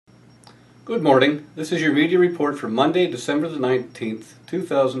Good morning. This is your media report for Monday, December the 19th,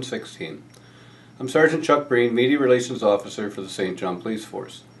 2016. I'm Sergeant Chuck Breen, Media Relations Officer for the St. John Police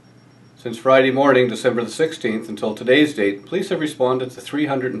Force. Since Friday morning, December the 16th, until today's date, police have responded to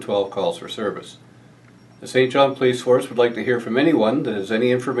 312 calls for service. The St. John Police Force would like to hear from anyone that has any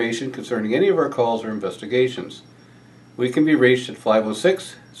information concerning any of our calls or investigations. We can be reached at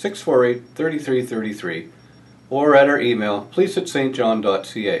 506-648-3333 or at our email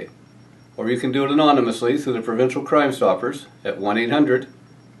police@stjohn.ca. Or you can do it anonymously through the Provincial Crime Stoppers at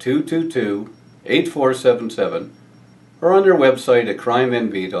 1-800-222-8477 or on their website at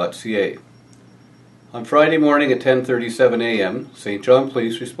crimenb.ca. On Friday morning at 10:37 a.m., St. John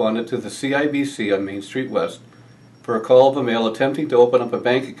Police responded to the CIBC on Main Street West for a call of a male attempting to open up a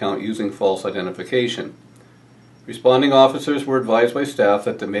bank account using false identification. Responding officers were advised by staff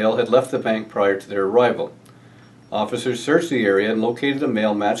that the male had left the bank prior to their arrival. Officers searched the area and located a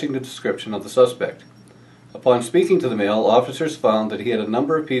male matching the description of the suspect. Upon speaking to the male, officers found that he had a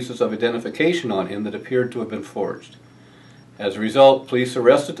number of pieces of identification on him that appeared to have been forged. As a result, police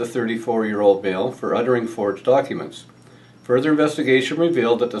arrested the 34-year-old male for uttering forged documents. Further investigation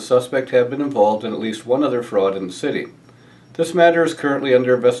revealed that the suspect had been involved in at least one other fraud in the city. This matter is currently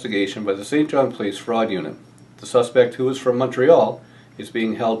under investigation by the St. John Police Fraud Unit. The suspect, who is from Montreal, is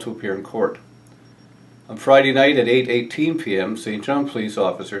being held to appear in court. On Friday night at 8:18 p.m., St. John Police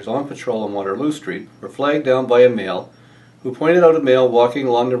officers on patrol on Waterloo Street were flagged down by a male who pointed out a male walking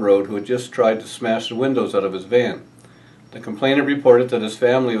along the road who had just tried to smash the windows out of his van. The complainant reported that his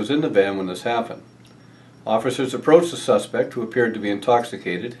family was in the van when this happened. Officers approached the suspect, who appeared to be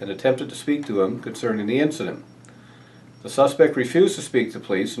intoxicated, and attempted to speak to him concerning the incident. The suspect refused to speak to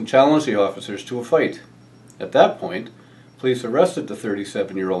police and challenged the officers to a fight. At that point, police arrested the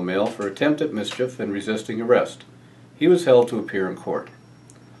 37-year-old male for attempted mischief and resisting arrest. He was held to appear in court.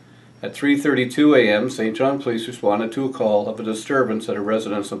 At 3:32 a.m., St. John Police responded to a call of a disturbance at a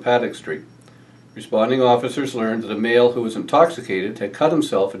residence on Paddock Street. Responding officers learned that a male who was intoxicated had cut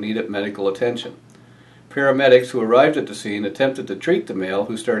himself and needed medical attention. Paramedics who arrived at the scene attempted to treat the male,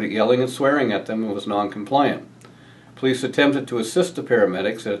 who started yelling and swearing at them and was non-compliant. Police attempted to assist the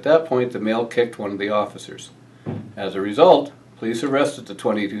paramedics, and at that point the male kicked one of the officers. As a result, police arrested the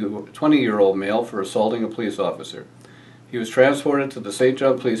 20-year-old male for assaulting a police officer. He was transported to the St.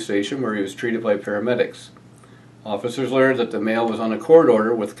 John Police Station, where he was treated by paramedics. Officers learned that the male was on a court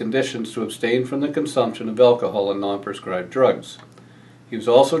order with conditions to abstain from the consumption of alcohol and non-prescribed drugs. He was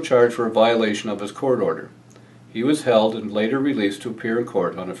also charged for a violation of his court order. He was held and later released to appear in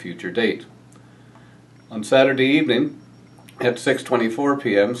court on a future date. On Saturday evening, at 6:24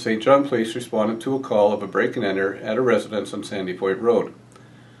 p.m., St. John Police responded to a call of a break-and-enter at a residence on Sandy Point Road.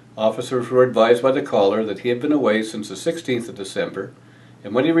 Officers were advised by the caller that he had been away since the 16th of December,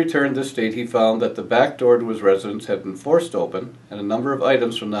 and when he returned this date he found that the back door to his residence had been forced open and a number of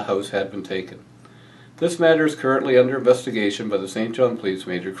items from the house had been taken. This matter is currently under investigation by the St. John Police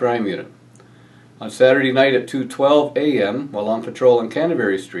Major Crime Unit. On Saturday night at 2:12 a.m., while on patrol on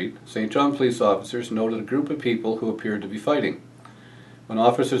Canterbury Street, St. John Police officers noted a group of people who appeared to be fighting. When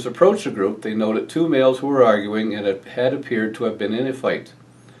officers approached the group, they noted two males who were arguing and had appeared to have been in a fight.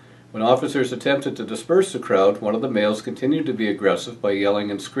 When officers attempted to disperse the crowd, one of the males continued to be aggressive by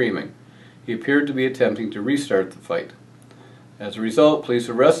yelling and screaming. He appeared to be attempting to restart the fight. As a result, police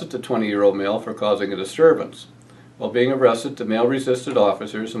arrested the 20-year-old male for causing a disturbance. While being arrested, the male resisted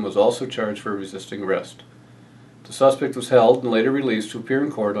officers and was also charged for resisting arrest. The suspect was held and later released to appear in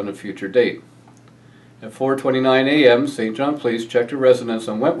court on a future date. At 4:29 a.m., St. John Police checked a residence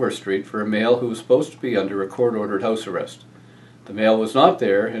on Wentworth Street for a male who was supposed to be under a court-ordered house arrest. The male was not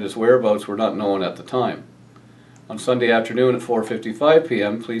there, and his whereabouts were not known at the time. On Sunday afternoon at 4:55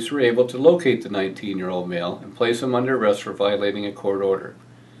 p.m., police were able to locate the 19-year-old male and place him under arrest for violating a court order.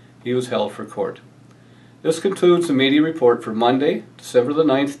 He was held for court. This concludes the media report for Monday, December the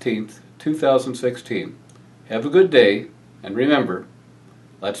 19th, 2016. Have a good day, and remember,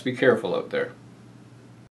 let's be careful out there.